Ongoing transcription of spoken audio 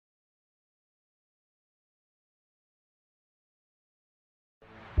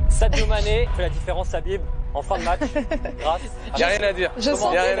Sadio Mané fait la différence à Bib en fin de match. Grâce. Il n'y a rien à dire.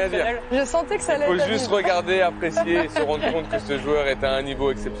 Je sentais que ça allait être. Il faut juste regarder, apprécier et se rendre compte que ce joueur est à un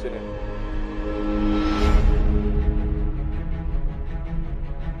niveau exceptionnel.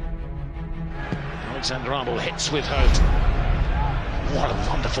 Alexander-Arnold hits with hurt. What a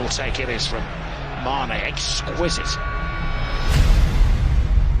wonderful take it is from Mané, exquisite.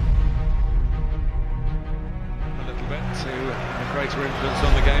 A little bit to a greater influence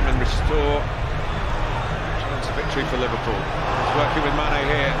on the game and restore chance of victory for Liverpool. He's working with Mané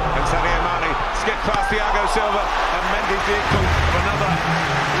here, and Sadio Mané skipped past Thiago Silva and Mendy's the equal of another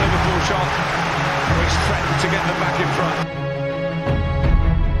Liverpool shot, which threatened to get them back in front.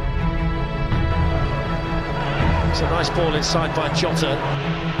 It's a nice ball inside by Jota.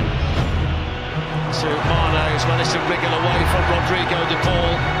 To Mané, who's managed to wriggle away from Rodrigo de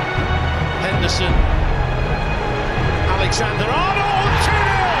Paul. Henderson. Alexander-Arnold, 2-0!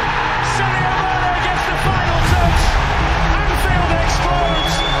 Sadio Mané gets the final touch. Anfield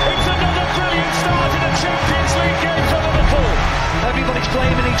explodes. It's another brilliant start in a Champions League game for Liverpool. Everybody's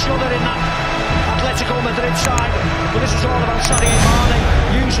blaming each other in that Atletico Madrid side, but this is all about Sadio Mané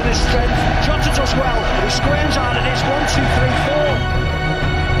using his strength. Jota does well, but he squares out and it's 1, 2, 3, 4.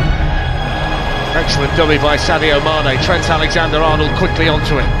 Excellent dummy by Sadio Mané. Trent Alexander-Arnold quickly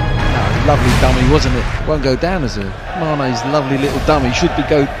onto it. Lovely dummy, wasn't it? Won't go down as a Mané's lovely little dummy. Should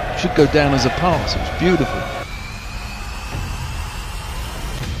go down as a pass. It was beautiful.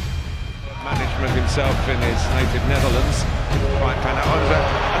 Management himself in his native Netherlands. Right,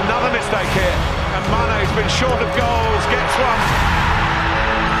 another mistake here, and Mané's been short of goals. Gets one.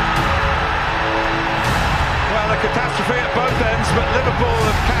 Well, a catastrophe at both ends, but Liverpool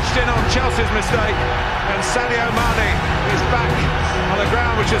have cashed in on Chelsea's mistake, and Sadio Mané is back on the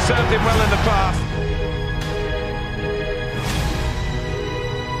ground, which has served him well in the past.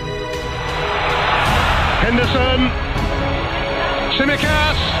 Henderson,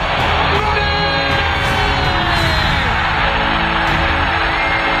 Tsimikas,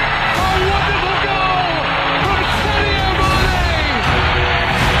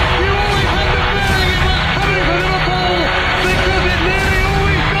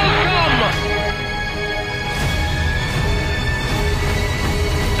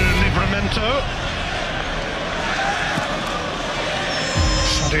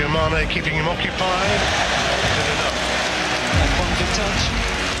 Sadio Mané keeping him occupied. Good enough. Bumpy touch.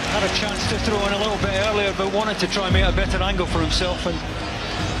 Had a chance to throw in a little bit earlier, but wanted to try and make a better angle for himself, and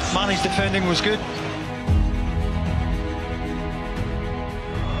Mané's defending was good.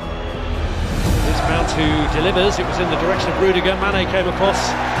 It's Mount who delivers. It was in the direction of Rudiger. Mané came across.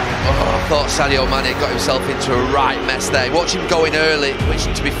 I thought Sadio Mané got himself into a right mess there. Watch him going early, which,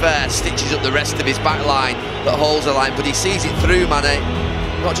 to be fair, stitches up the rest of his back line that holds the line, but he sees it through, Mané.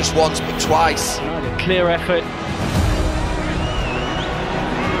 Not just once, but twice. Clear effort.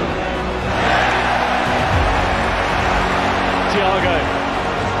 Thiago.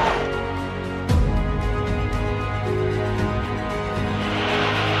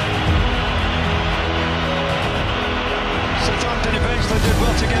 Southampton eventually did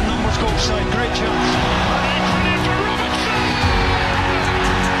well to get numbers goal side. Great chance.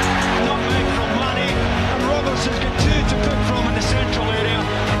 Nutmeg from Mané, and Roberts has got 2 to pick from in the central area.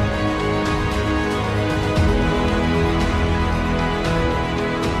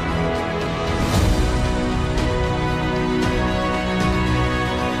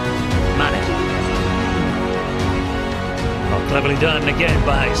 Well, cleverly done again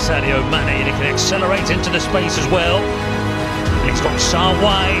by Sadio Mané, and he can accelerate into the space as well. He's got Sarr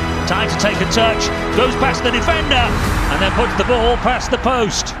wide, time to take a touch, goes past the defender, and then puts the ball past the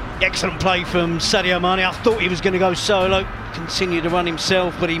post. Excellent play from Sadio Mané. I thought he was going to go solo, continue to run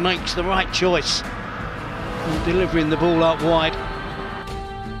himself, but he makes the right choice, delivering the ball up wide.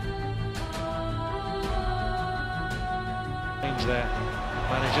 There,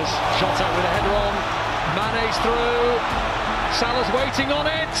 managers shot out with a header on. Mané's through. Salah's waiting on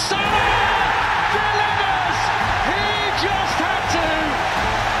it. Salah delivers. He just had to.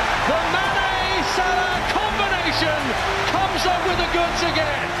 The Mané-Salah combination comes up with the goods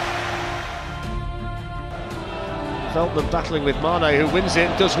again. Felt them battling with Mané, who wins it,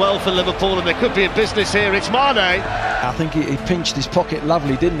 does well for Liverpool, and there could be a business here. It's Mané. I think he pinched his pocket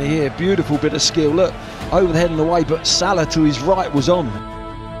lovely, didn't he? Here, beautiful bit of skill. Look, over the head and away, but Salah to his right was on.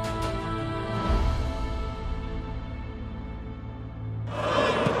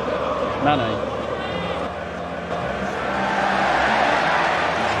 Mané.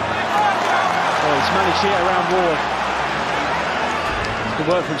 Oh, he's managed to get around Ward. Good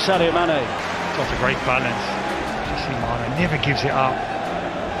work from Sadio Mané. Got a great balance. You see Mané never gives it up.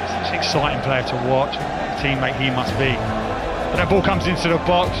 an exciting player to watch. Teammate he must be. But that ball comes into the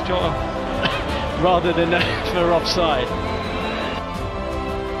box, Jota, rather than for offside.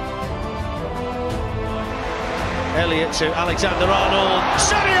 Elliott to Alexander-Arnold.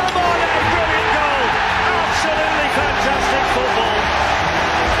 Sadio Mané, brilliant goal! Absolutely fantastic football.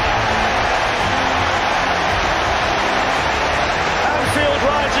 Anfield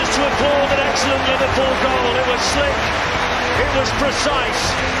rises to applaud an excellent Liverpool goal. It was slick, it was precise,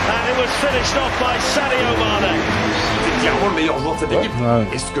 and it was finished off by Sadio Mané. C'est clairement le meilleur joueur de cette équipe.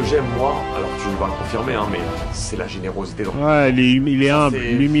 Et ce que j'aime, moi, alors tu vas le confirmer, hein, mais c'est la générosité. Ouais, il est humble,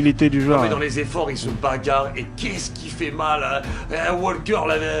 l'humilité du joueur. Mais dans les efforts, il se bagarre. Et qu'est-ce qui fait mal hein. Walker,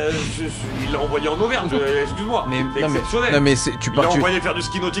 là, il l'a envoyé en Auvergne, excuse-moi. C'est exceptionnel. Non, mais il l'a envoyé faire du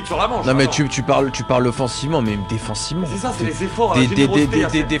ski nautique sur la Manche. Non, mais tu parles offensivement, mais défensivement. C'est ça, c'est les efforts, la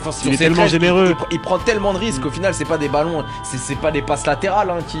générosité. Défensivement. Il est tellement généreux. Il prend tellement de risques qu'au final, c'est pas des ballons, c'est pas des passes latérales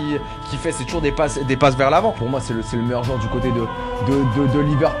hein, qui fait, c'est toujours des passes vers l'avant. Pour moi, c'est le meilleur joueur du côté de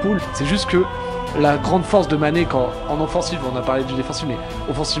Liverpool. C'est juste que la grande force de Mané en offensive, on a parlé du défensif, mais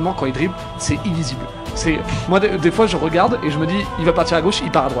offensivement quand il dribble, c'est illisible. Moi des fois je regarde et je me dis il va partir à gauche,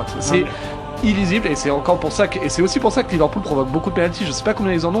 il part à droite. C'est illisible et c'est encore pour ça et c'est aussi pour ça que Liverpool provoque beaucoup de pénaltys. Je sais pas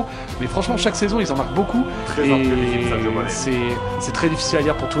combien ils en ont, mais franchement chaque saison ils en marquent beaucoup. C'est très difficile à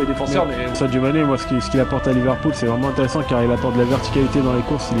dire pour tous les défenseurs. Mais Sadio Mané, moi ce qu'il apporte à Liverpool, c'est vraiment intéressant car il apporte de la verticalité dans les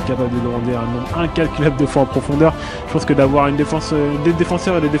courses. Il est capable de demander un nombre incalculable de fois en profondeur. Je pense que d'avoir des défenseurs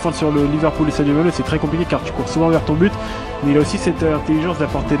et des défenses sur le Liverpool et Sadio Mané, c'est très compliqué car tu cours souvent vers ton but. Mais il a aussi cette intelligence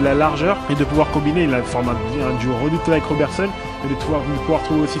d'apporter de la largeur et de pouvoir combiner. Il a formé un duo redoutable avec Robertson et de pouvoir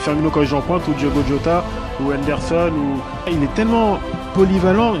trouver aussi Firmino quand il joue en pointe, ou Diogo Jota, ou Henderson. Il est tellement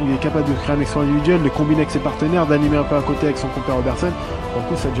polyvalent, il est capable de créer un exploit individuel, de combiner avec ses partenaires, d'animer un peu à côté avec son compère Robertson. Pour le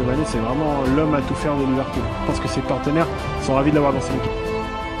coup, Sadio Mané, c'est vraiment l'homme à tout faire de Liverpool. Je pense que ses partenaires sont ravis de l'avoir dans cette équipe.